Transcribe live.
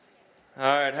All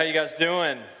right, how you guys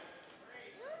doing?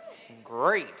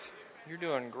 Great. You're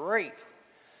doing great.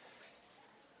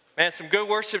 Man, some good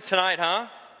worship tonight, huh?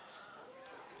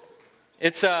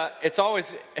 It's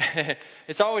always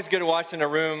it's always good to watch in a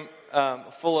room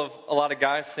full of a lot of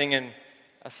guys singing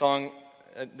a song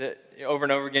that over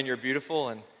and over again, "You're beautiful,"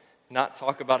 and not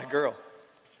talk about a girl.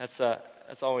 That's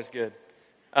always good.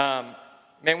 Man,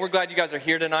 we're glad you guys are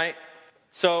here tonight.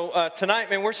 So tonight,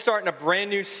 man, we're starting a brand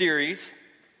new series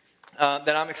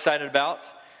that I'm excited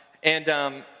about,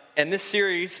 and this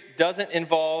series doesn't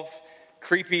involve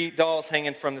creepy dolls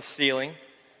hanging from the ceiling,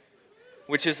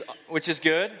 which is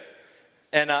good.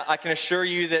 And I can assure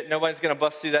you that nobody's going to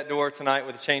bust through that door tonight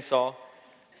with a chainsaw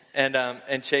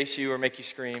and chase you or make you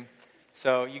scream.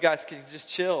 So you guys can just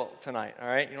chill tonight, all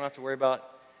right? You don't have to worry about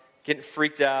getting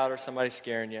freaked out or somebody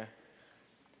scaring you.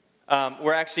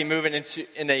 We're actually moving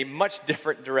in a much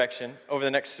different direction over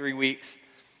the next 3 weeks.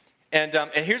 And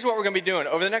here's what we're going to be doing.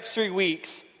 Over the next 3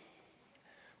 weeks,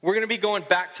 we're going to be going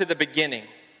back to the beginning.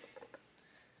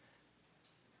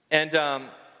 And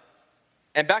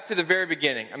back to the very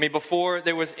beginning. I mean, before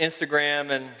there was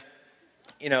Instagram and,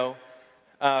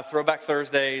 Throwback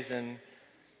Thursdays, and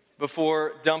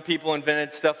before dumb people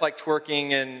invented stuff like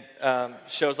twerking and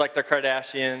shows like the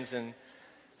Kardashians, and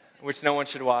which no one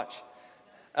should watch.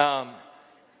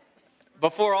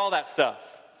 Before all that stuff.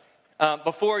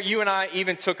 Before you and I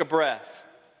even took a breath,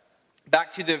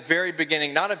 back to the very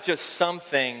beginning, not of just some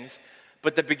things,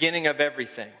 but the beginning of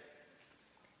everything.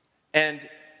 And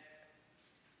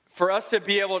for us to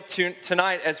be able to,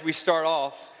 tonight as we start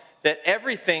off, that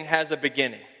everything has a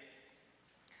beginning.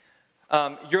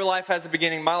 Your life has a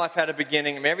beginning, my life had a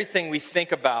beginning, and everything we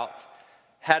think about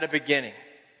had a beginning.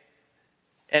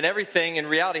 And everything in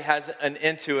reality has an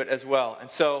end to it as well.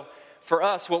 And so for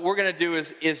us, what we're going to do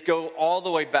is go all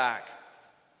the way back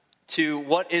to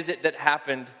what is it that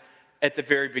happened at the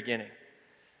very beginning.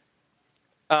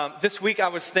 This week I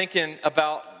was thinking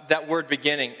about that word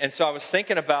beginning. And so I was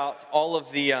thinking about all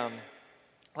of the,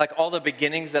 all the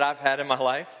beginnings that I've had in my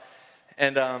life.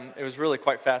 And it was really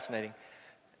quite fascinating.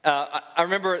 I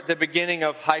remember the beginning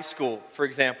of high school, for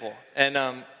example,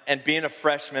 and being a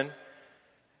freshman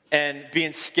and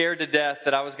being scared to death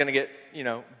that I was going to get,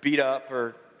 beat up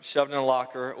or shoved in a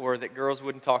locker, or that girls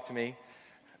wouldn't talk to me.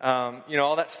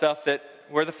 All that stuff that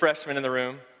we're the freshmen in the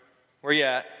room. Where you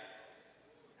at?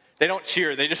 They don't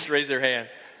cheer. They just raise their hand.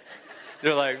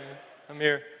 They're like, I'm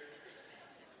here.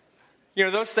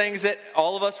 Those things that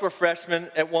all of us were freshmen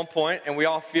at one point, and we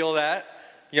all feel that.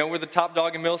 We're the top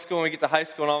dog in middle school, and we get to high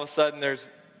school, and all of a sudden there's,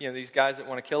 these guys that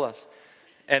want to kill us.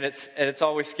 And it's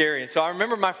always scary. And so I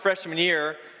remember my freshman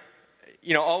year,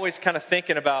 always kind of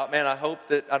thinking about, man, I hope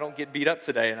that I don't get beat up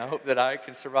today, and I hope that I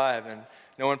can survive, and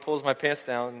no one pulls my pants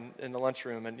down in the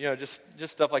lunchroom, and, just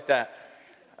stuff like that.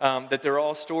 That there are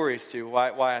all stories to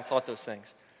why I thought those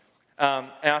things.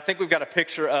 And I think we've got a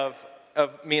picture of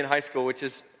me in high school, which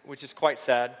is quite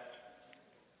sad.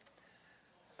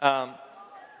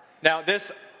 Now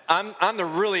this, I'm the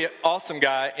really awesome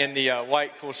guy in the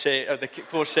white cool shade, the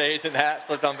cool shades and the hat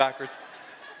flipped on backwards.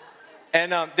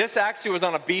 And this actually was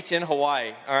on a beach in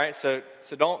Hawaii. All right, so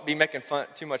don't be making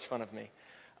too much fun of me.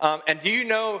 And do you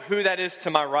know who that is to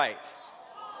my right?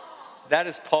 That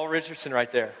is Paul Richardson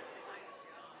right there.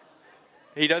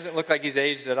 He doesn't look like he's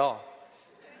aged at all.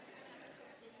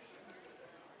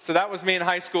 So that was me in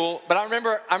high school. But I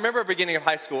remember the beginning of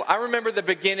high school. I remember the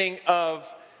beginning of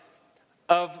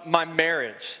my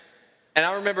marriage. And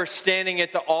I remember standing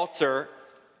at the altar,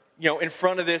 in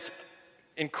front of this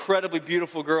incredibly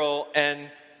beautiful girl and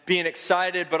being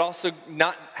excited, but also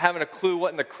not having a clue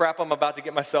what in the crap I'm about to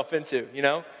get myself into,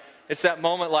 It's that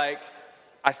moment like,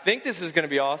 I think this is going to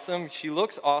be awesome. She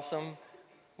looks awesome.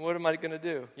 What am I going to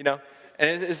do,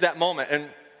 And it's that moment. And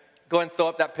go ahead and throw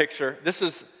up that picture. This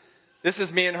is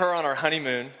me and her on our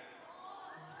honeymoon.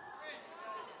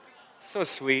 So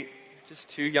sweet. Just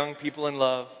two young people in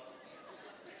love.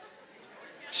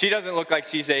 She doesn't look like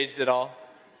she's aged at all.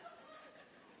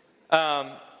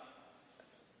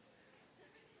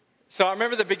 So I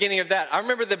remember the beginning of that. I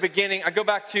go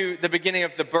back to the beginning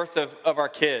of the birth of our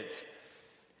kids.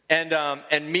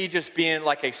 And me just being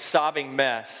like a sobbing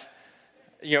mess.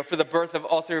 For the birth of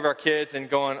all three of our kids, and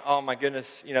going, oh my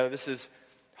goodness, this is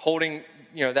holding,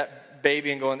 that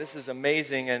baby and going, this is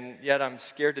amazing, and yet I'm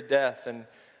scared to death, and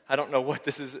I don't know what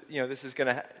this is,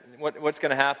 what's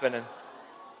going to happen,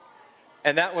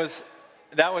 and that was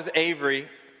Avery,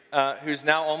 who's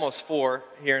now almost 4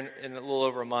 here in a little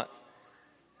over a month,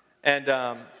 and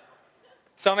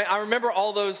so I remember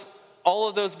all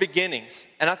of those beginnings,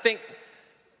 and I think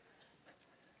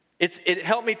it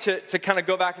helped me to kind of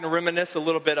go back and reminisce a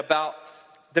little bit about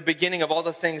the beginning of all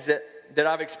the things that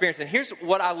I've experienced. And here's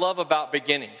what I love about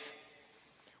beginnings.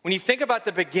 When you think about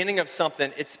the beginning of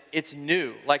something, it's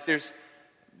new. Like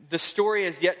the story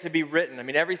is yet to be written. I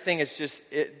mean, everything is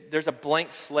there's a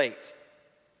blank slate.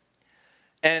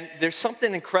 And there's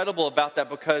something incredible about that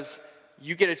because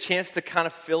you get a chance to kind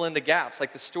of fill in the gaps.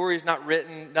 Like the story is not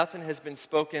written, nothing has been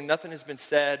spoken, nothing has been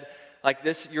said. Like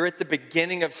this, you're at the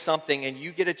beginning of something and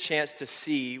you get a chance to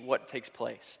see what takes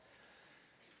place.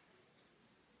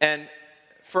 And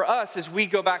for us, as we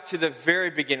go back to the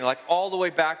very beginning, like all the way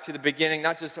back to the beginning,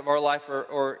 not just of our life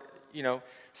or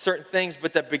certain things,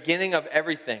 but the beginning of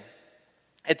everything.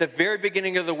 At the very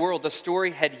beginning of the world, the story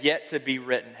had yet to be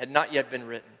written, had not yet been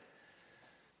written.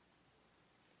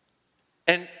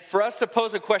 And for us to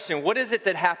pose a question, what is it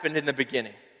that happened in the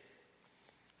beginning?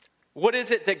 What is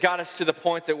it that got us to the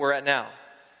point that we're at now?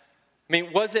 I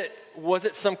mean, was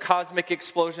it some cosmic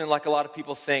explosion like a lot of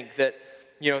people think that,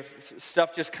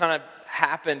 stuff just kind of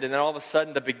happened and then all of a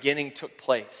sudden the beginning took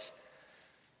place?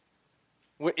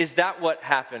 Is that what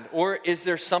happened? Or is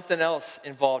there something else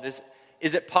involved?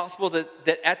 Is it possible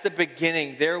that at the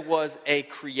beginning there was a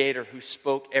creator who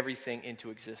spoke everything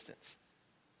into existence?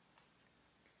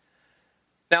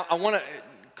 Now, I want to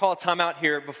call a timeout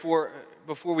here before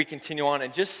we continue on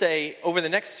and just say, over the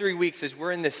next 3 weeks as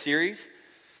we're in this series,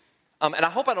 and I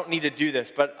hope I don't need to do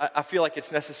this, but I feel like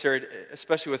it's necessary,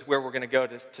 especially with where we're going to go,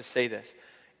 to say this.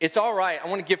 It's all right. I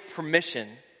want to give permission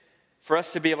for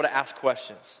us to be able to ask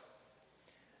questions.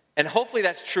 And hopefully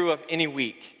that's true of any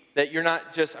week, that you're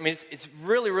not just, it's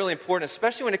really, really important,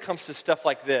 especially when it comes to stuff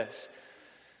like this,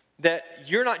 that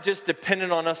you're not just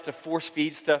dependent on us to force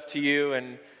feed stuff to you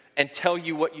and tell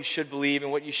you what you should believe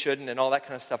and what you shouldn't and all that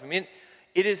kind of stuff.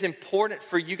 It is important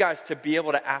for you guys to be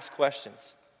able to ask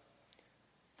questions.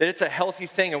 That it's a healthy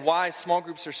thing, and why small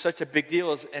groups are such a big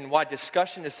deal and why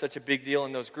discussion is such a big deal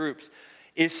in those groups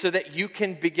is so that you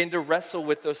can begin to wrestle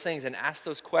with those things and ask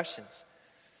those questions.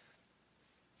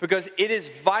 Because it is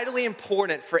vitally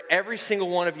important for every single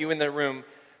one of you in the room,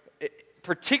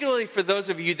 particularly for those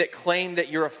of you that claim that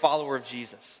you're a follower of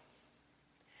Jesus.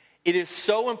 It is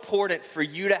so important for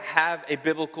you to have a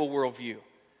biblical worldview,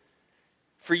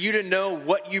 for you to know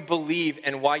what you believe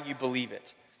and why you believe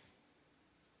it,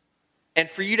 and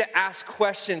for you to ask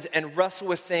questions and wrestle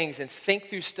with things and think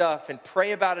through stuff and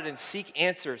pray about it and seek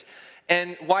answers.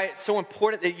 And why it's so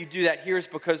important that you do that here is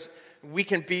because we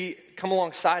can come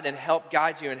alongside and help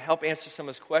guide you and help answer some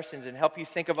of those questions and help you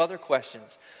think of other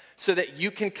questions so that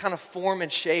you can kind of form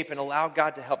and shape and allow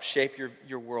God to help shape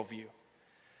your worldview.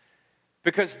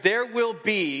 Because there will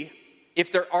be,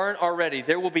 if there aren't already,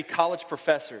 there will be college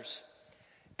professors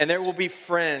and there will be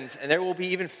friends and there will be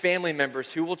even family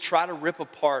members who will try to rip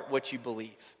apart what you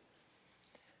believe.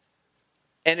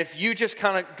 And if you just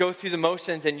kind of go through the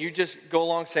motions and you just go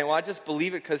along saying, well, I just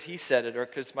believe it because he said it or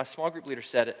because my small group leader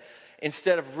said it,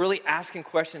 instead of really asking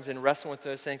questions and wrestling with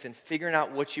those things and figuring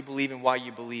out what you believe and why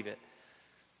you believe it,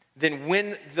 then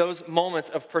when those moments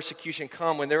of persecution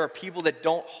come, when there are people that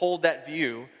don't hold that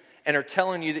view and are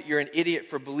telling you that you're an idiot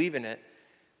for believing it,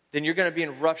 then you're going to be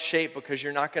in rough shape because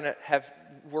you're not going to have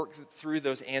worked through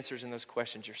those answers and those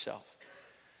questions yourself.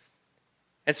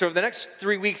 And so over the next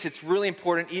 3 weeks, it's really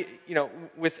important,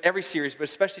 with every series, but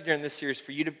especially during this series,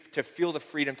 for you to feel the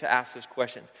freedom to ask those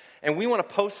questions. And we want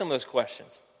to pose some of those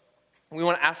questions. We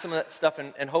want to ask some of that stuff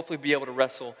and hopefully be able to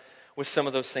wrestle with some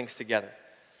of those things together.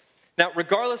 Now,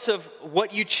 regardless of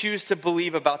what you choose to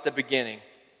believe about the beginning,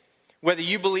 whether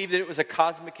you believe that it was a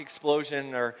cosmic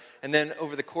explosion and then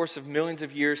over the course of millions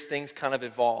of years things kind of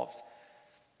evolved,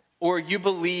 or you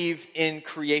believe in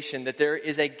creation, that there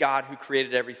is a God who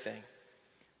created everything,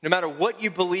 no matter what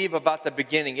you believe about the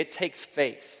beginning, it takes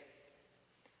faith.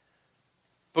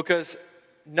 Because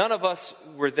none of us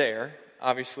were there,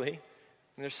 obviously.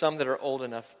 And there's some that are old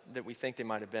enough that we think they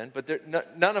might have been, but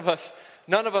none of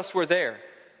us were there.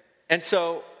 And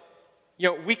so,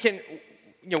 we can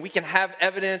have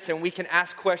evidence and we can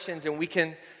ask questions and we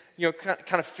can,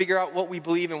 kind of figure out what we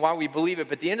believe and why we believe it.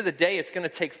 But at the end of the day, it's going to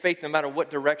take faith no matter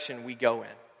what direction we go in.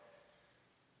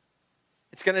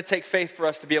 It's going to take faith for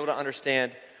us to be able to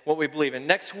understand what we believe. And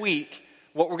next week,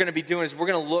 what we're going to be doing is we're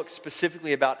going to look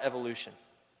specifically about evolution.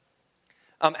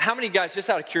 How many guys,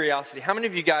 just out of curiosity, how many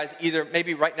of you guys either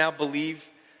maybe right now believe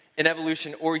in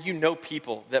evolution or you know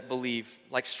people that believe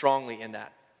like strongly in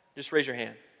that? Just raise your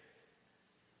hand.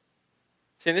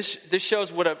 See, this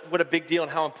shows what a big deal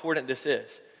and how important this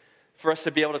is for us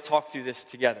to be able to talk through this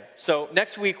together. So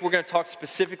next week, we're going to talk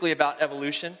specifically about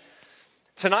evolution.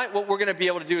 Tonight, what we're going to be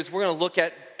able to do is we're going to look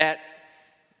at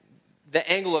the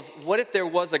angle of what if there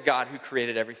was a God who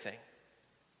created everything?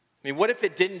 I mean, what if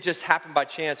it didn't just happen by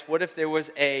chance? What if there was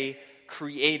a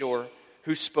creator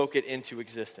who spoke it into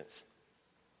existence.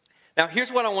 Now,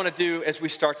 here's what I want to do as we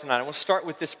start tonight. I want to start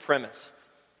with this premise,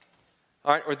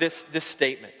 all right, or this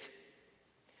statement.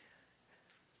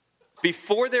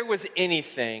 Before there was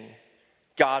anything,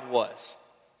 God was.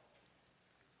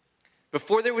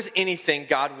 Before there was anything,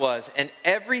 God was. And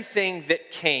everything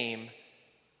that came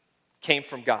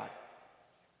from God.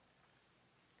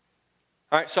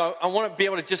 All right, so I want to be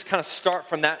able to just kind of start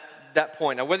from that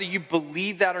point. Now, whether you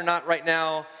believe that or not right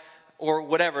now, or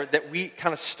whatever, that we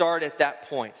kind of start at that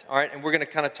point, all right? And we're going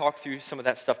to kind of talk through some of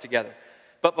that stuff together.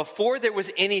 But before there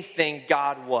was anything,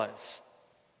 God was.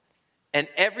 And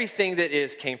everything that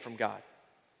is came from God.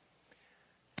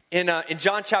 In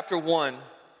John chapter 1,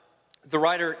 the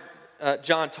writer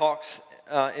John talks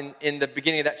in the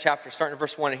beginning of that chapter, starting in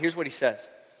verse 1, and here's what he says.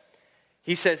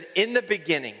 He says, in the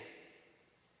beginning,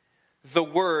 the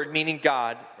Word, meaning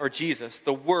God or Jesus,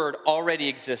 the Word already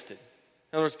existed.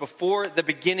 In other words, before the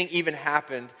beginning even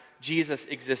happened, Jesus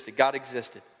existed. God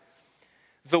existed.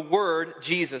 The Word,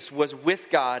 Jesus, was with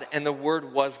God, and the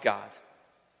Word was God.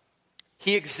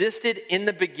 He existed in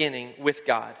the beginning with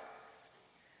God.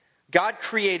 God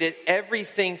created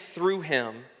everything through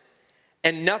him,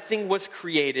 and nothing was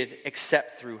created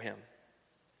except through him.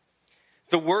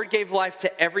 The Word gave life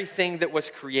to everything that was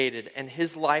created, and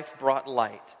his life brought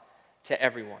light to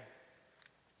everyone.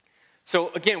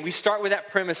 So again, we start with that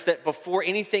premise that before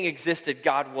anything existed,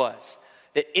 God was.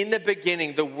 That in the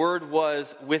beginning, the Word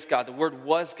was with God. The Word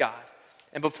was God.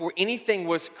 And before anything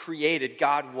was created,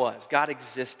 God was. God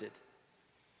existed.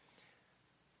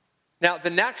 Now,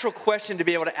 the natural question to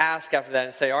be able to ask after that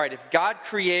and say, all right, if God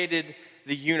created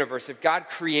the universe, if God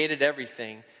created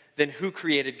everything, then who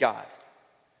created God?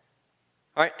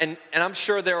 All right, and I'm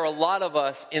sure there are a lot of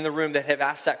us in the room that have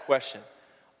asked that question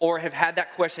or have had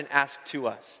that question asked to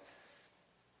us.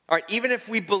 All right, even if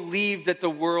we believe that the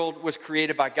world was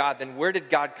created by God, then where did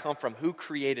God come from? Who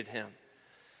created him?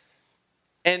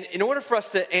 And in order for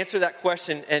us to answer that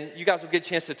question, and you guys will get a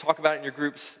chance to talk about it in your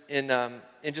groups in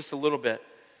just a little bit,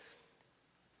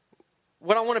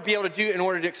 what I want to be able to do in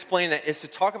order to explain that is to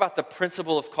talk about the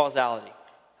principle of causality,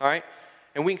 all right?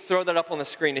 And we can throw that up on the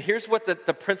screen. And here's what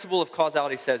the principle of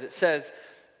causality says. It says,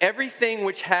 everything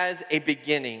which has a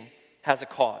beginning has a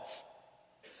cause.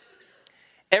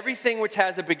 Everything which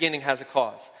has a beginning has a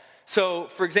cause. So,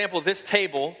 for example, this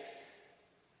table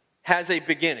has a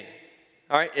beginning,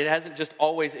 all right? It hasn't just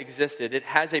always existed. It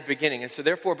has a beginning. And so,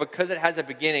 therefore, because it has a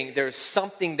beginning, there's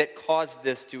something that caused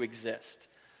this to exist.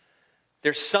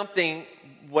 There's something,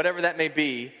 whatever that may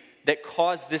be, that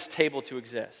caused this table to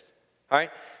exist. All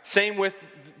right? Same with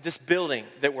this building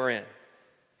that we're in.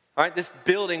 All right? This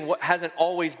building hasn't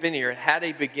always been here. It had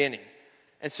a beginning.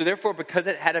 And so therefore, because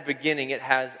it had a beginning, it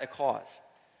has a cause.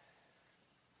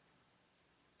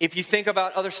 If you think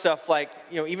about other stuff like,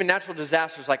 even natural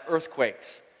disasters like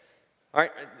earthquakes. All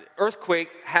right? Earthquake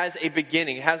has a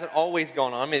beginning. It hasn't always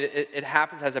gone on. I mean, it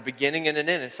happens, has a beginning and an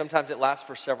end. And sometimes it lasts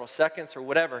for several seconds or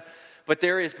whatever. But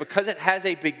because it has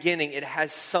a beginning, it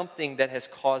has something that has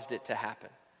caused it to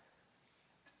happen.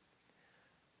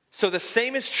 So the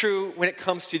same is true when it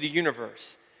comes to the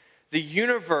universe. The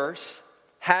universe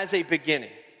has a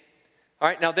beginning. All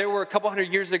right, now there were a couple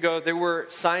hundred years ago, there were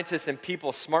scientists and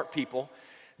people, smart people,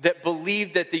 that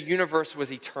believed that the universe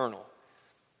was eternal.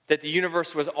 That the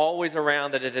universe was always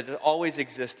around, that it had always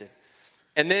existed.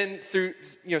 And then through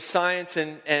science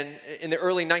and in the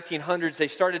early 1900s, they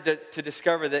started to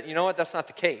discover that, that's not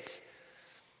the case.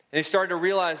 And they started to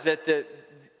realize that the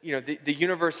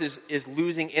universe is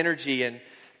losing energy.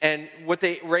 And what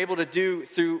they were able to do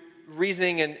through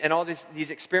reasoning and all these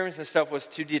experiments and stuff was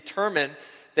to determine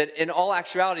that in all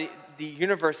actuality, the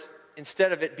universe,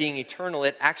 instead of it being eternal,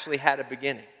 it actually had a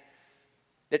beginning.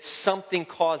 That something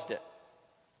caused it.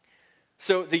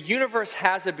 So the universe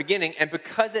has a beginning, and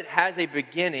because it has a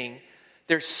beginning,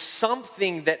 there's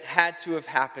something that had to have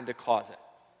happened to cause it.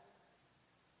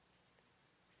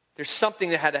 There's something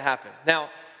that had to happen.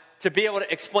 Now, to be able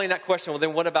to explain that question, well,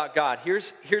 then what about God?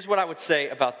 Here's what I would say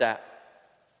about that.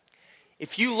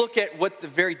 If you look at what the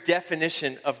very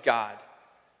definition of God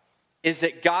is,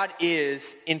 that God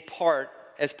is, in part,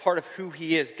 as part of who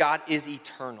he is, God is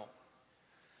eternal.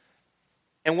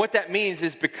 And what that means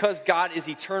is because God is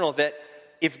eternal, that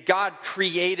if God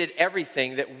created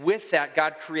everything, that with that,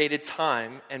 God created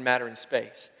time and matter and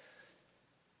space.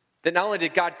 That not only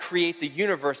did God create the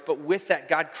universe, but with that,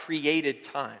 God created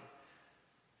time.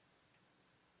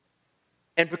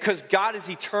 And because God is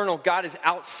eternal, God is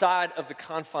outside of the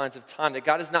confines of time. That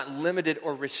God is not limited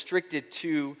or restricted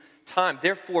to time.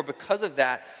 Therefore, because of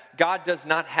that, God does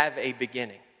not have a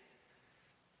beginning.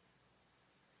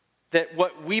 that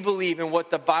what we believe and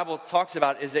what the Bible talks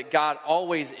about is that God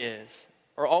always is,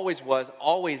 or always was,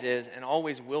 always is, and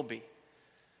always will be.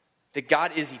 That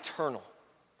God is eternal.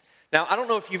 Now, I don't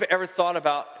know if you've ever thought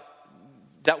about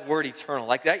that word eternal.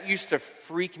 Like, that used to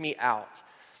freak me out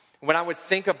when I would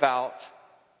think about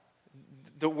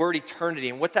the word eternity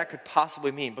and what that could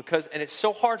possibly mean. And it's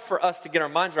so hard for us to get our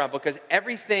minds around, because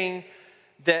everything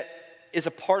that is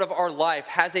a part of our life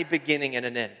has a beginning and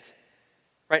an end.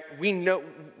 Right? We know,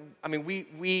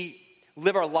 we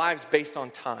live our lives based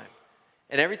on time.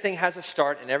 And everything has a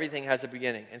start and everything has a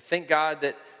beginning. And thank God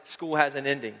that school has an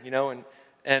ending,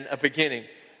 and a beginning.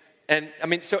 And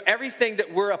so everything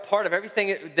that we're a part of,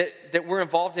 everything that we're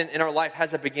involved in our life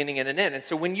has a beginning and an end. And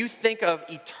so when you think of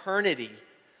eternity,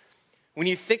 when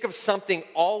you think of something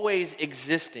always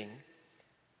existing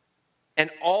and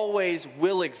always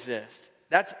will exist,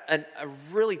 that's a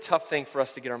really tough thing for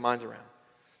us to get our minds around.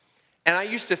 And I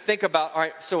used to think about, all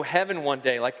right, so heaven one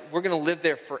day, like we're going to live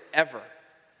there forever.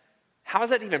 How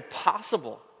is that even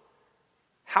possible?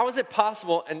 How is it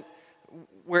possible and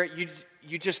where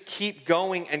you just keep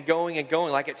going and going and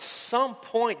going? Like, at some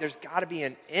point, there's got to be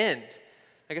an end.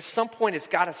 Like, at some point, it's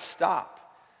got to stop.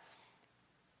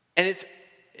 And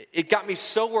it got me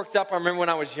so worked up. I remember when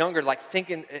I was younger, like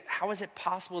thinking, how is it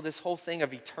possible, this whole thing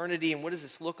of eternity, and what does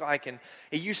this look like? And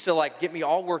it used to like get me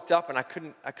all worked up, and I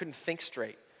couldn't think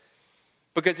straight,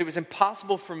 because it was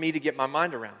impossible for me to get my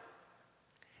mind around.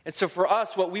 And so for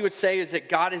us, what we would say is that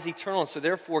God is eternal, and so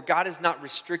therefore God is not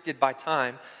restricted by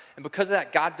time. And because of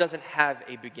that, God doesn't have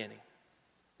a beginning,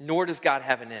 nor does God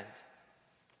have an end.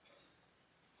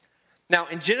 Now,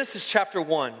 in Genesis chapter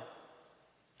 1,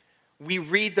 we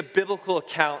read the biblical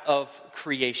account of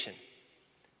creation.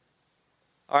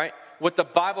 All right? What the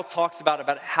Bible talks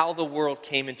about how the world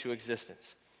came into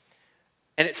existence.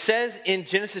 And it says in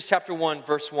Genesis chapter 1,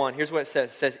 verse 1, here's what it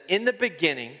says. It says, in the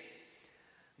beginning,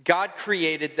 God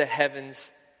created the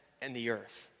heavens and the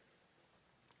earth.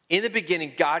 In the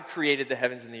beginning, God created the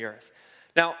heavens and the earth.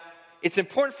 Now, it's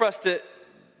important for us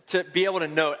to be able to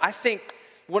note, I think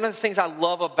one of the things I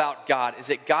love about God is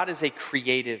that God is a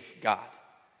creative God.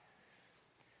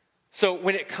 So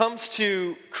when it comes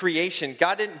to creation,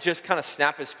 God didn't just kind of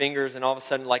snap his fingers and all of a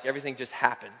sudden like everything just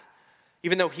happened,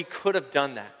 even though he could have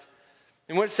done that.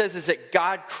 And what it says is that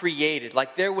God created,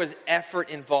 like there was effort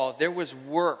involved, there was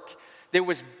work, there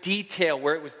was detail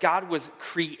where God was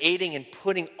creating and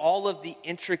putting all of the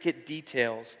intricate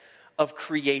details of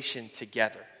creation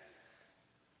together.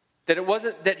 That it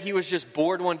wasn't that he was just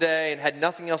bored one day and had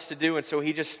nothing else to do, and so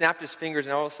he just snapped his fingers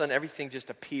and all of a sudden everything just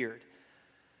appeared.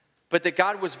 But that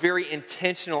God was very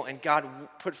intentional, and God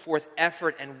put forth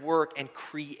effort and work and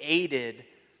created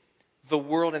the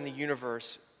world and the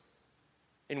universe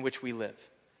in which we live.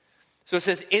 So it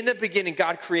says, in the beginning,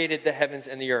 God created the heavens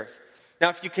and the earth. Now,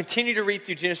 if you continue to read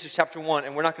through Genesis chapter 1,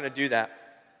 and we're not going to do that,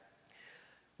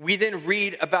 we then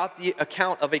read about the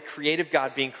account of a creative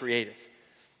God being creative.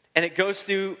 And it goes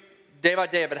through day by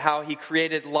day about how he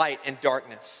created light and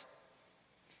darkness,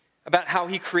 about how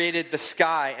he created the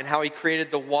sky and how he created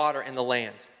the water and the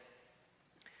land,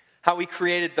 how he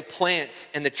created the plants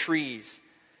and the trees.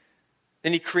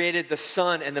 Then he created the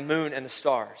sun and the moon and the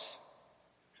stars.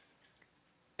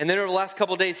 And then over the last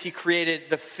couple of days, he created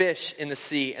the fish in the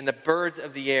sea and the birds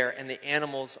of the air and the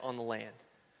animals on the land.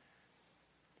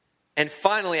 And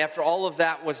finally, after all of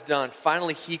that was done,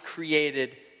 finally he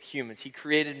created humans. He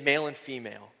created male and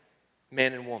female,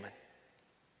 man and woman.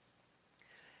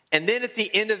 And then at the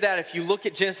end of that, if you look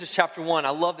at Genesis chapter 1,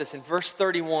 I love this. In verse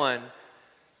 31,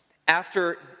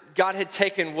 after God had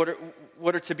taken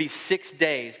what are to be 6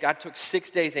 days, God took 6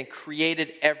 days and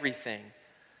created everything.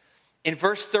 In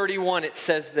verse 31, it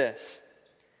says this.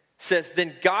 It says,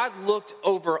 then God looked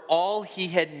over all he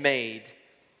had made,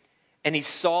 and he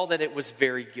saw that it was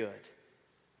very good.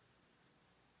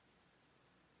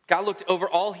 God looked over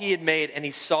all he had made, and he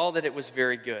saw that it was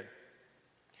very good.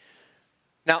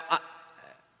 Now,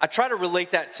 I try to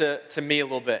relate that to me a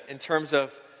little bit in terms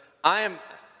of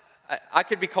I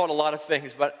could be called a lot of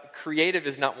things, but creative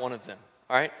is not one of them,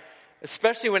 all right?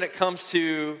 Especially when it comes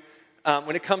to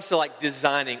like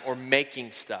designing or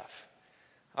making stuff.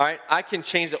 All right, I can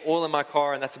change the oil in my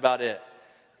car and that's about it.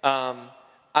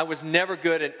 I was never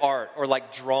good at art or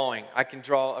like drawing. I can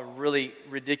draw a really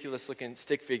ridiculous looking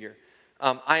stick figure.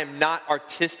 I am not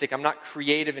artistic. I'm not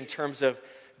creative in terms of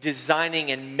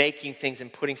designing and making things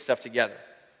and putting stuff together.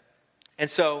 And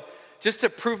so, just to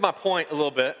prove my point a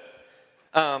little bit,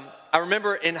 I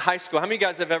remember in high school, how many of you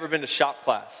guys have ever been to shop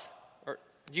class? Or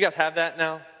do you guys have that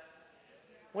now?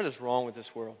 What is wrong with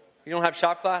this world? You don't have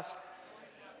shop class?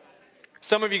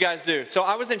 Some of you guys do. So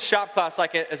I was in shop class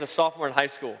like as a sophomore in high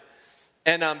school.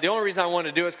 And the only reason I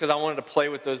wanted to do it is because I wanted to play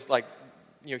with those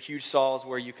huge saws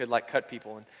where you could cut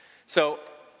people. And so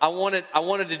I wanted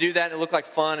to do that, and it looked like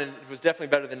fun, and it was definitely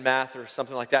better than math or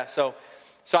something like that. So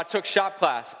I took shop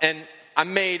class, and I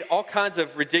made all kinds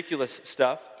of ridiculous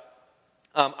stuff.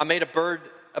 I made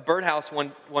a birdhouse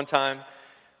one time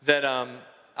that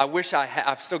I wish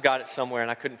I've still got it somewhere, and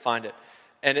I couldn't find it,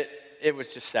 and it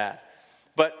was just sad.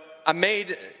 But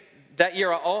that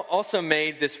year I also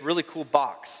made this really cool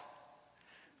box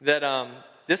that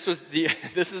this is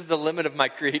the limit of my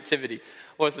creativity,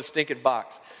 was the stinking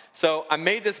box. So I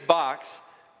made this box,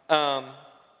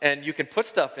 and you can put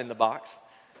stuff in the box.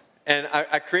 And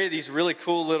I created these really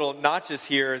cool little notches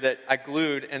here that I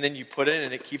glued, and then you put in,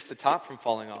 and it keeps the top from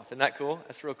falling off. Isn't that cool?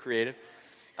 That's real creative.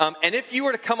 And if you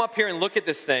were to come up here and look at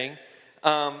this thing,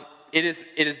 it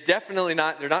is definitely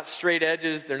not, they're not straight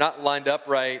edges, they're not lined up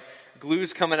right.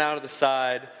 Glue's coming out of the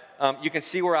side. You can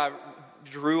see where I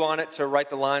drew on it to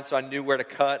write the line, so I knew where to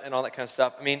cut and all that kind of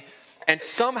stuff. I mean, and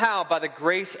somehow, by the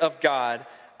grace of God,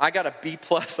 I got a B+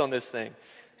 on this thing,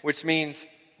 which means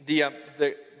the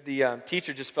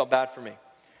teacher just felt bad for me.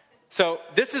 So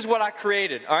this is what I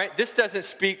created, all right? This doesn't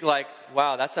speak like,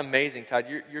 wow, that's amazing, Todd.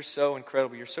 You're so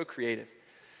incredible. You're so creative.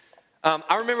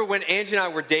 I remember when Angie and I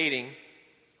were dating,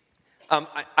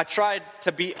 I tried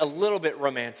to be a little bit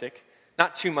romantic.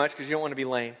 Not too much, because you don't want to be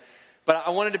lame. But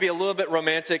I wanted to be a little bit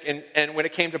romantic, and when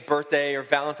it came to birthday or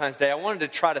Valentine's Day, I wanted to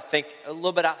try to think a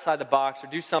little bit outside the box or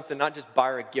do something, not just buy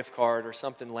her a gift card or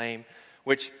something lame,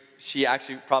 which she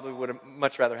actually probably would have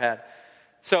much rather had.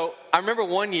 So I remember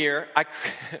one year,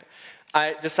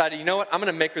 I decided, you know what, I'm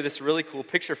going to make her this really cool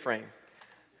picture frame.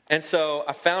 And so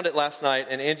I found it last night,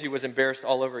 and Angie was embarrassed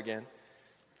all over again.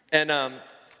 And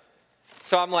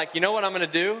so I'm like, you know what I'm going to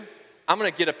do? I'm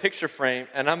going to get a picture frame,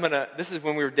 and this is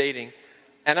when we were dating,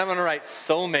 and I'm going to write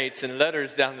soulmates in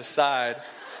letters down the side.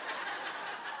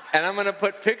 And I'm going to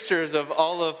put pictures of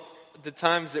all of the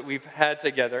times that we've had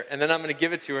together, and then I'm going to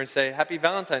give it to her and say, Happy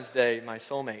Valentine's Day, my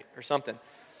soulmate, or something.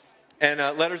 And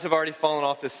letters have already fallen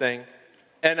off this thing.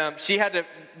 And she had to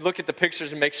look at the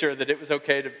pictures and make sure that it was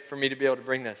okay for me to be able to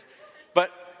bring this.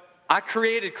 But I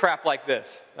created crap like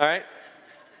this, all right?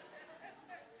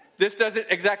 This doesn't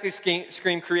exactly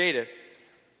scream creative.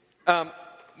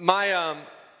 My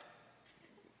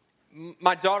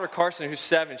daughter Carson, who's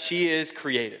 7, she is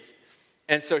creative.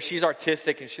 And so she's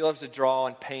artistic, and she loves to draw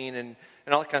and paint and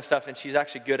all that kind of stuff, and she's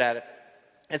actually good at it.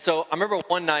 And so I remember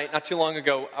one night, not too long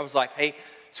ago, I was like, hey,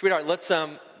 sweetheart, let's,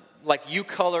 you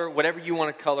color whatever you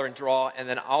want to color and draw, and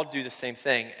then I'll do the same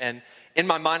thing. And in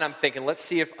my mind, I'm thinking, let's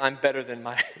see if I'm better than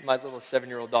my little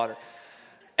 7-year-old daughter.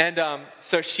 And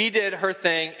so she did her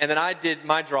thing, and then I did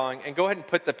my drawing. And go ahead and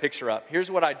put the picture up.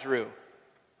 Here's what I drew.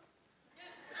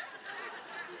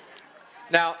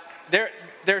 Now,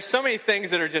 there's so many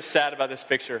things that are just sad about this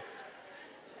picture.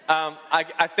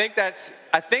 I think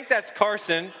that's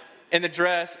Carson in the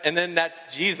dress, and then that's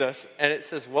Jesus, and it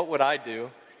says, "What would I do?"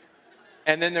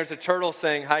 And then there's a turtle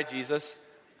saying, "Hi, Jesus."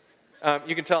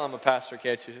 You can tell I'm a pastor,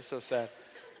 can't you? It's so sad.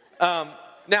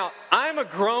 Now, I'm a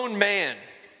grown man,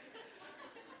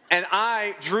 and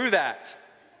I drew that.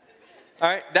 All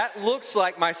right, that looks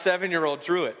like my 7-year-old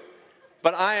drew it.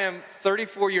 But I am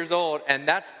 34 years old, and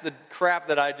that's the crap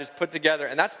that I just put together,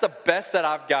 and that's the best that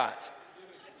I've got.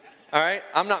 All right?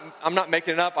 I'm not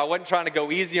making it up. I wasn't trying to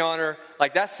go easy on her.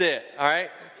 That's it. All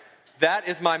right? That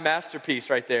is my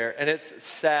masterpiece right there, and it's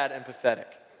sad and pathetic.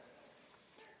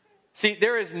 See,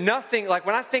 there is nothing,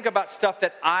 when I think about stuff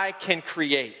that I can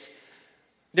create,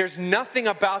 there's nothing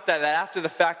about that after the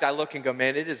fact I look and go,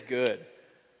 man, it is good.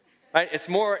 Right? It's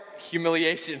more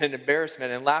humiliation and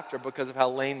embarrassment and laughter because of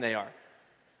how lame they are.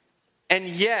 And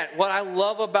yet, what I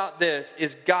love about this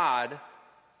is God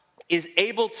is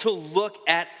able to look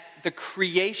at the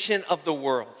creation of the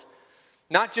world.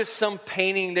 Not just some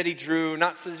painting that he drew,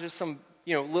 not just some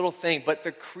little thing, but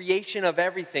the creation of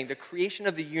everything, the creation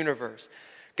of the universe.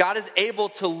 God is able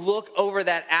to look over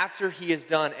that after he is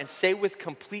done and say with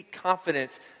complete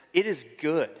confidence, it is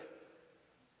good.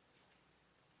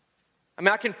 I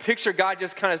mean, I can picture God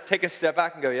just kind of take a step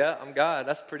back and go, yeah, I'm God.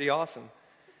 That's pretty awesome.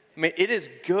 I mean, it is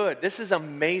good. This is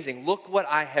amazing. Look what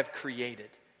I have created.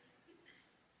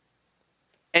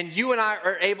 And you and I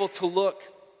are able to look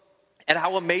at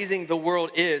how amazing the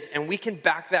world is, and we can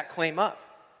back that claim up.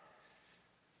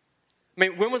 I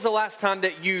mean, when was the last time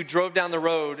that you drove down the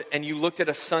road and you looked at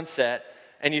a sunset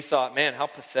and you thought, man, how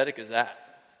pathetic is that?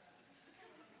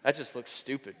 That just looks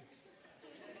stupid.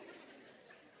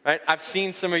 Right? I've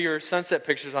seen some of your sunset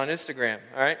pictures on Instagram,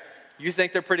 all right? You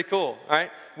think they're pretty cool, all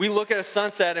right? We look at a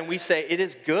sunset and we say, it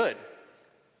is good.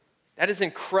 That is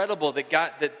incredible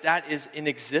that is in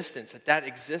existence, that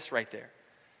exists right there.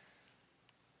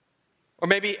 Or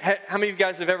maybe, how many of you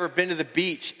guys have ever been to the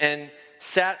beach and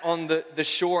sat on the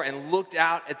shore and looked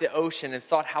out at the ocean and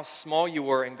thought how small you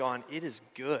were and gone, it is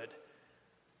good.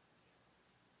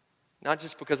 Not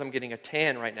just because I'm getting a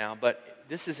tan right now, but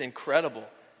this is incredible.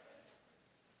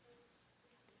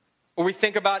 Or we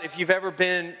think about if you've ever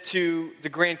been to the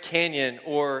Grand Canyon,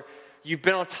 or you've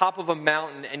been on top of a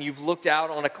mountain and you've looked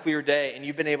out on a clear day and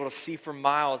you've been able to see for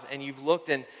miles, and you've looked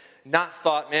and not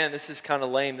thought, man, this is kind of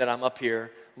lame that I'm up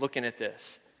here looking at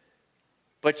this.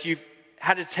 But you've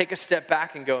had to take a step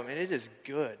back and go, man, it is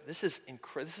good. This is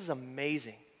incredible. This is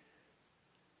amazing.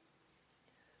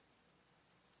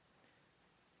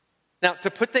 Now,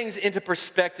 to put things into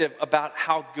perspective about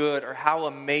how good or how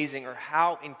amazing or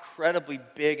how incredibly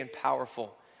big and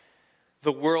powerful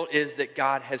the world is that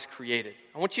God has created,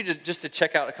 I want you to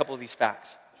check out a couple of these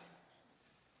facts.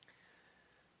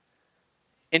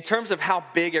 In terms of how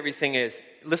big everything is,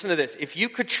 listen to this. If you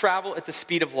could travel at the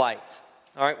speed of light,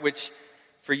 all right, which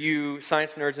for you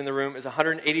science nerds in the room is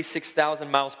 186,000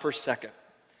 miles per second.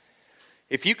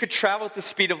 If you could travel at the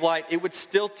speed of light, it would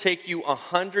still take you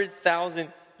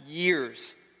 100,000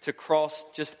 years to cross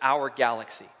just our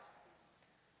galaxy.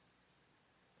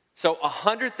 So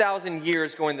 100,000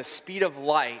 years going the speed of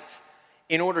light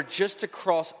in order just to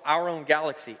cross our own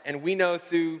galaxy. And we know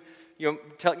through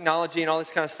technology and all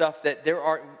this kind of stuff that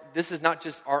this is not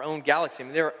just our own galaxy. I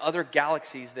mean, there are other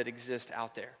galaxies that exist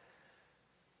out there.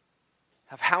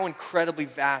 Of how incredibly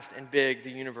vast and big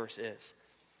the universe is.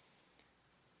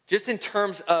 Just in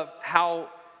terms of how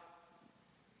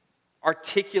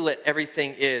articulate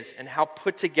everything is and how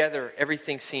put together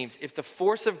everything seems. If the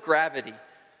force of gravity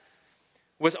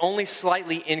was only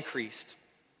slightly increased,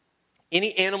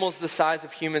 any animals the size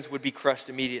of humans would be crushed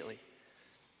immediately.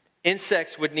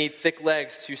 Insects would need thick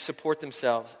legs to support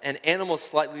themselves, and animals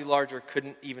slightly larger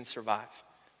couldn't even survive.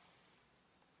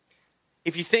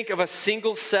 If you think of a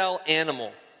single-cell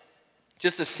animal,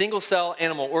 just a single-cell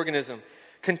animal organism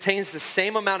contains the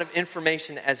same amount of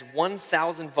information as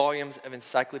 1,000 volumes of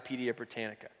Encyclopedia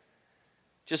Britannica.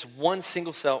 Just one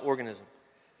single-cell organism.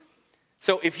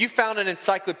 So if you found an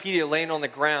encyclopedia laying on the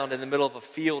ground in the middle of a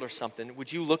field or something,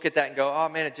 would you look at that and go, oh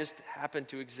man, it just happened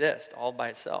to exist all by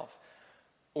itself?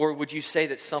 Or would you say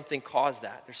that something caused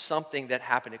that? There's something that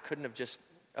happened. It couldn't have just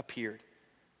appeared.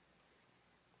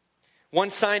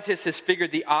 One scientist has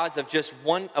figured the odds of just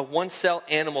a one-cell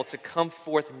animal to come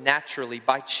forth naturally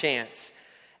by chance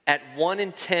at 1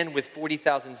 in 10 with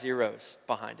 40,000 zeros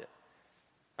behind it.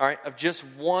 All right, of just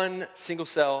one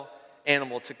single-cell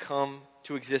animal to come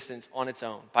to existence on its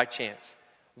own by chance.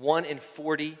 1 in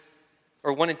 40,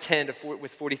 or 1 in 10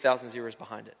 with 40,000 zeros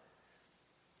behind it.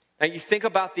 Now you think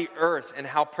about the earth and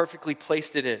how perfectly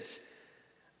placed it is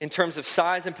in terms of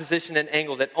size and position and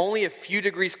angle, that only a few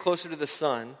degrees closer to the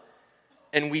sun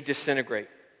and we disintegrate.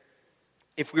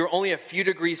 If we were only a few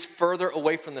degrees further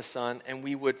away from the sun, and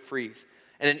we would freeze.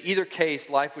 And in either case,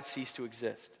 life would cease to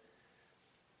exist.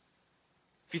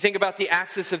 If you think about the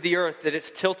axis of the earth, that it's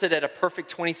tilted at a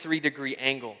perfect 23-degree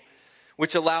angle,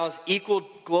 which allows equal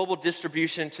global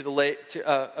distribution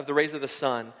of the rays of the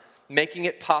sun, making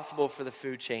it possible for the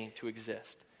food chain to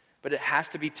exist. But it has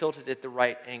to be tilted at the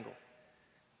right angle.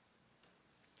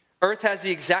 Earth has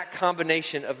the exact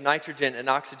combination of nitrogen and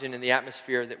oxygen in the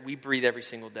atmosphere that we breathe every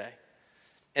single day.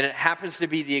 And it happens to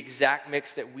be the exact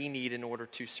mix that we need in order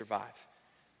to survive.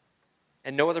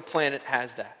 And no other planet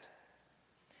has that.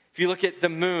 If you look at the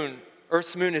moon,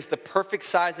 Earth's moon is the perfect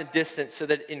size and distance so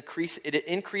that it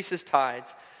increases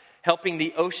tides, helping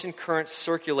the ocean currents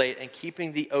circulate and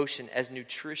keeping the ocean as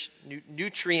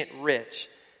nutrient-rich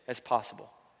as possible.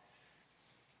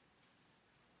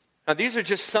 Now, these are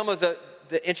just some of the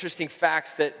interesting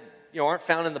facts that aren't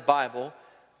found in the Bible,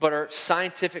 but are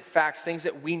scientific facts, things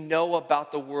that we know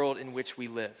about the world in which we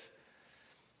live.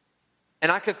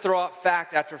 And I could throw out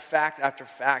fact after fact after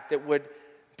fact that would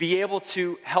be able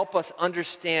to help us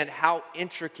understand how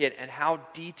intricate and how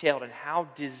detailed and how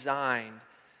designed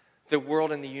the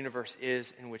world and the universe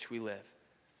is in which we live.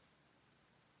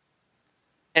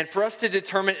 And for us to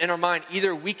determine in our mind,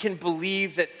 either we can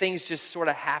believe that things just sort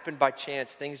of happened by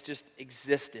chance, things just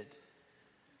existed.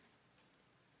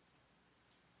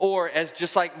 Or as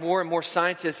just like more and more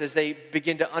scientists, as they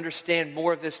begin to understand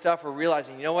more of this stuff, are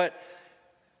realizing, you know what?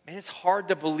 Man, it's hard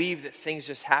to believe that things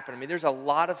just happen. I mean, there's a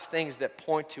lot of things that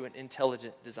point to an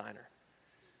intelligent designer.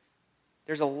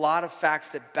 There's a lot of facts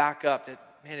that back up that,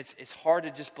 man, it's hard to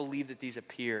just believe that these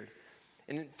appeared.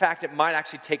 And in fact, it might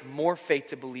actually take more faith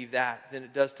to believe that than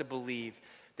it does to believe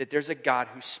that there's a God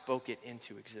who spoke it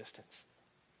into existence.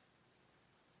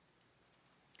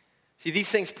 See,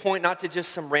 these things point not to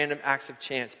just some random acts of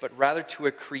chance, but rather to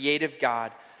a creative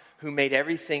God who made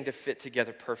everything to fit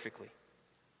together perfectly.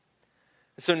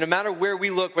 And so no matter where we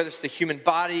look, whether it's the human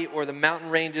body or the mountain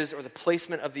ranges or the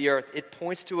placement of the earth, it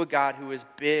points to a God who is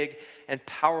big and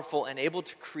powerful and able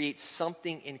to create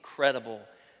something incredible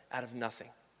out of nothing.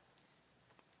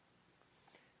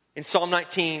 In Psalm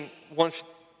 19,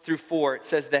 1-4, it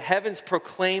says, "The heavens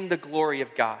proclaim the glory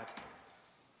of God.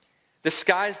 The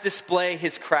skies display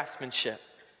his craftsmanship.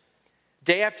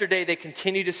 Day after day they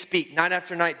continue to speak. Night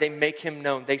after night they make him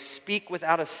known. They speak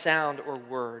without a sound or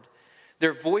word.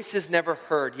 Their voice is never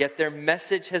heard, yet their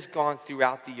message has gone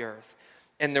throughout the earth,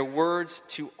 and their words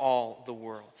to all the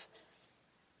world."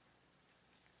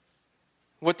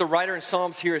 What the writer in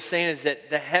Psalms here is saying is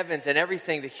that the heavens and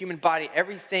everything, the human body,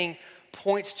 everything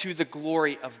points to the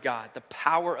glory of God, the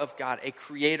power of God, a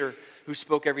creator who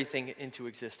spoke everything into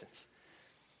existence.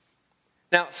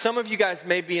 Now, some of you guys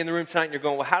may be in the room tonight and you're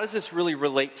going, well, how does this really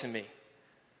relate to me?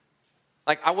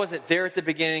 Like, I wasn't there at the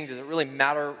beginning. Does it really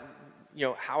matter,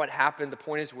 how it happened? The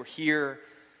point is we're here.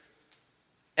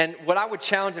 And what I would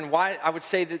challenge and why I would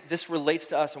say that this relates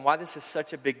to us and why this is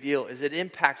such a big deal is it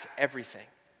impacts everything.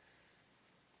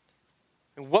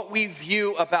 And what we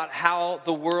view about how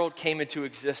the world came into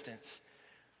existence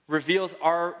reveals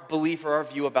our belief or our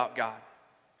view about God.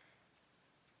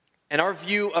 And our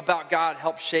view about God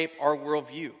helps shape our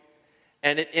worldview.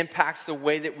 And it impacts the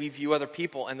way that we view other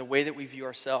people and the way that we view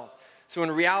ourselves. So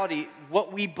in reality,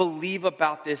 what we believe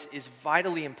about this is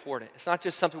vitally important. It's not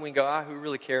just something we can go, who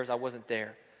really cares? I wasn't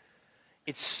there.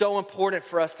 It's so important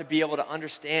for us to be able to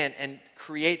understand and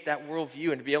create that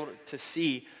worldview and to be able to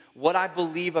see what I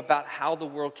believe about how the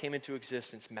world came into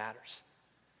existence matters.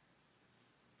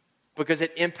 Because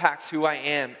it impacts who I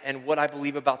am and what I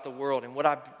believe about the world and what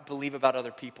I believe about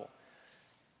other people.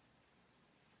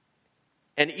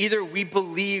 And either we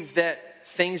believe that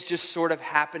things just sort of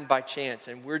happen by chance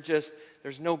and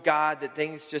there's no God, that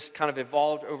things just kind of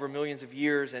evolved over millions of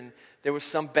years and there was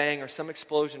some bang or some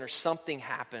explosion or something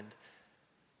happened.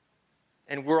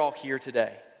 And we're all here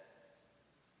today.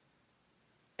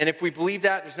 And if we believe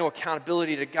that, there's no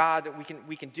accountability to God, that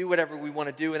we can do whatever we want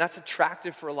to do, and that's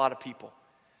attractive for a lot of people.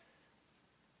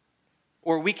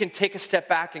 Or we can take a step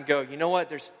back and go, you know what,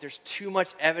 there's too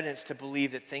much evidence to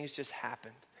believe that things just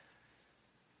happened.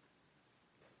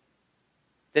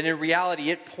 Then in reality,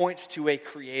 it points to a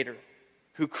creator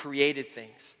who created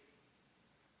things.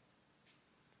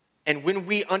 And when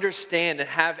we understand and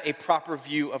have a proper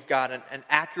view of God, an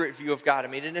accurate view of God,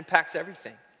 it impacts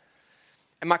everything.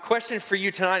 And my question for you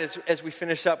tonight as we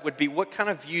finish up would be, what kind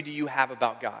of view do you have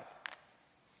about God?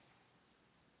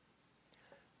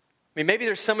 Maybe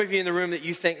there's some of you in the room that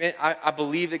you think, man, I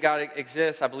believe that God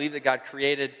exists, I believe that God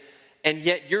created, and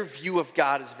yet your view of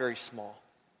God is very small.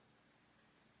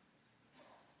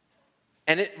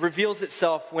 And it reveals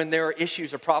itself when there are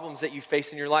issues or problems that you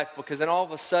face in your life, because then all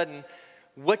of a sudden,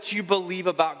 what you believe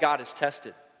about God is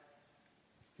tested.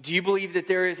 Do you believe that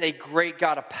there is a great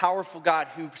God, a powerful God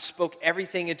who spoke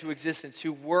everything into existence,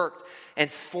 who worked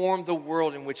and formed the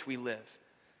world in which we live?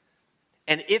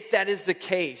 And if that is the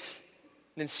case,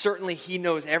 then certainly he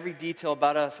knows every detail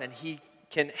about us and he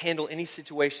can handle any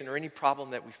situation or any problem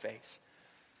that we face.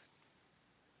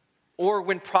 Or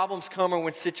when problems come or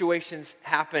when situations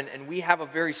happen and we have a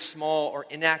very small or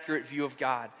inaccurate view of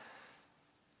God,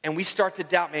 and we start to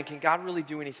doubt, man, can God really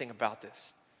do anything about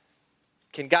this?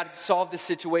 Can God solve this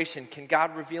situation? Can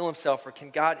God reveal himself? Or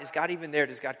is God even there?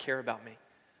 Does God care about me?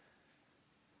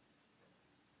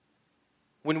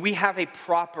 When we have a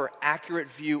proper,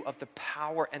 accurate view of the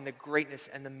power and the greatness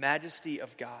and the majesty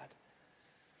of God,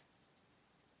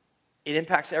 it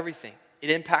impacts everything. It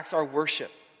impacts our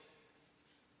worship.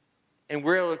 And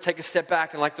we're able to take a step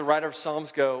back and, like the writer of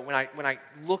Psalms go, when I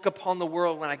look upon the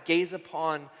world, when I gaze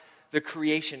upon the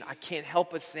creation, I can't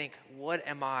help but think, what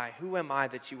am I? Who am I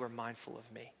that you are mindful of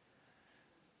me?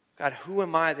 God, who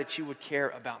am I that you would care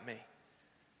about me?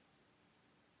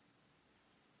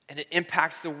 And it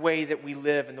impacts the way that we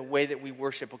live and the way that we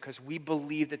worship, because we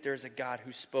believe that there's a God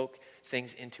who spoke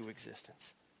things into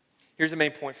existence. Here's the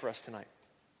main point for us tonight.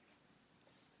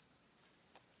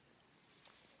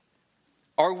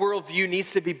 Our worldview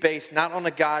needs to be based not on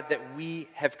a God that we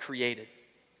have created,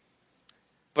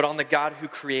 but on the God who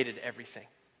created everything.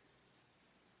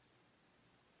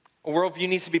 A worldview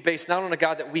needs to be based not on a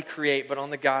God that we create, but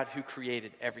on the God who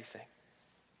created everything.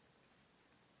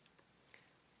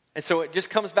 And so it just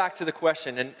comes back to the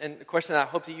question, and the question that I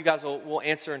hope that you guys will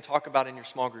answer and talk about in your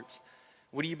small groups.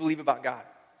 What do you believe about God?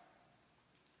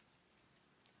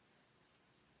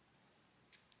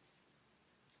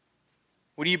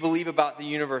 What do you believe about the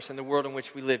universe and the world in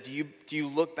which we live? Do you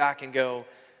look back and go,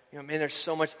 man, there's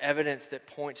so much evidence that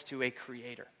points to a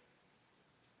creator?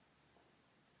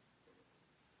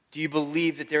 Do you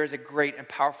believe that there is a great and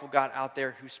powerful God out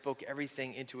there who spoke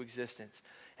everything into existence?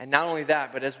 And not only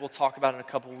that, but as we'll talk about in a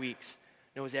couple weeks,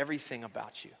 knows everything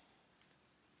about you.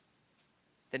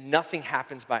 That nothing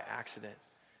happens by accident.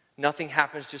 Nothing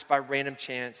happens just by random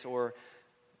chance, or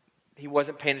he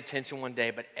wasn't paying attention one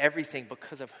day, but everything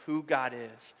because of who God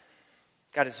is.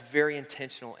 God is very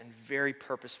intentional and very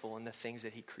purposeful in the things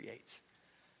that he creates.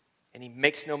 And he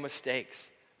makes no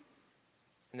mistakes.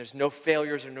 And there's no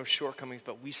failures or no shortcomings,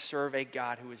 but we serve a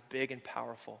God who is big and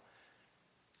powerful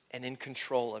and in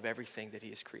control of everything that he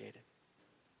has created.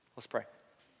 Let's pray.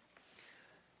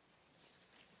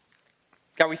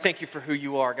 God, we thank you for who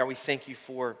you are. God, we thank you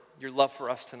for your love for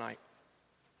us tonight.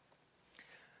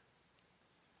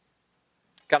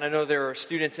 God, I know there are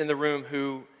students in the room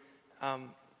who,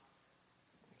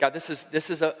 God, this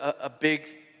is a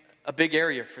big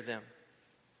area for them.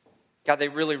 God, they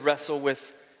really wrestle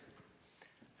with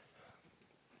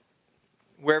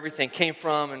where everything came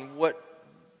from and what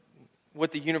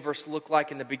the universe looked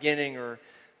like in the beginning, or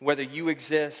whether you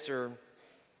exist, or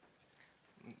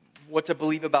what to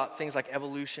believe about things like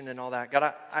evolution and all that.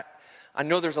 God, I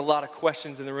know there's a lot of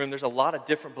questions in the room. There's a lot of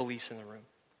different beliefs in the room.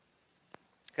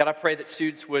 God, I pray that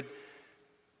students would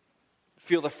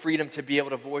feel the freedom to be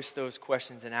able to voice those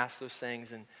questions and ask those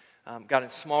things, and God, in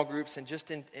small groups, and just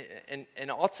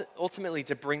ultimately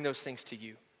to bring those things to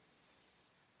you.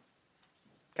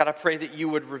 God, I pray that you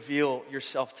would reveal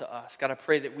yourself to us. God, I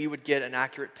pray that we would get an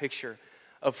accurate picture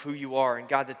of who you are. And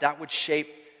God, that would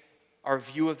shape our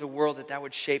view of the world, that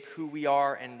would shape who we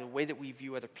are and the way that we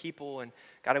view other people. And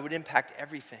God, it would impact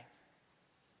everything.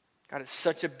 God, it's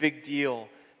such a big deal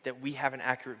that we have an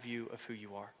accurate view of who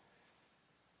you are.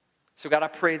 So God, I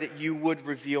pray that you would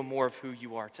reveal more of who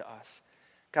you are to us.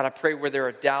 God, I pray where there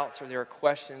are doubts or there are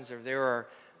questions or there are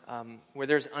where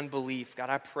there's unbelief, God,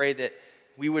 I pray that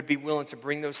we would be willing to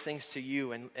bring those things to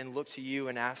you and look to you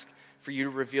and ask for you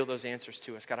to reveal those answers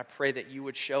to us. God, I pray that you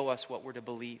would show us what we're to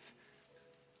believe.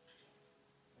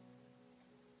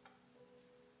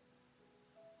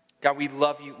 God, we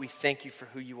love you. We thank you for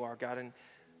who you are, God. And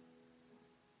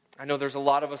I know there's a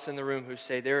lot of us in the room who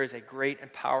say there is a great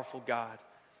and powerful God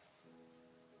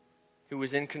who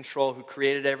is in control, who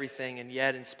created everything, and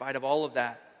yet in spite of all of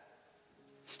that,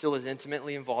 still is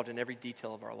intimately involved in every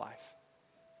detail of our life.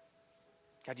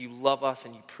 God, you love us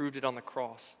and you proved it on the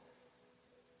cross.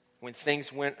 When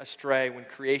things went astray, when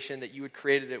creation that you had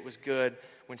created it was good,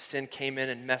 when sin came in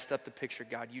and messed up the picture,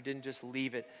 God, you didn't just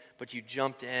leave it, but you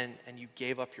jumped in and you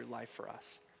gave up your life for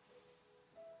us.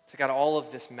 So God, all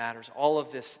of this matters. All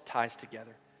of this ties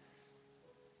together.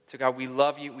 So God, we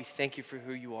love you. We thank you for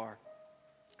who you are.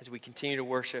 As we continue to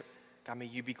worship, God, may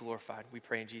you be glorified. We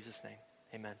pray in Jesus' name.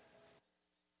 Amen.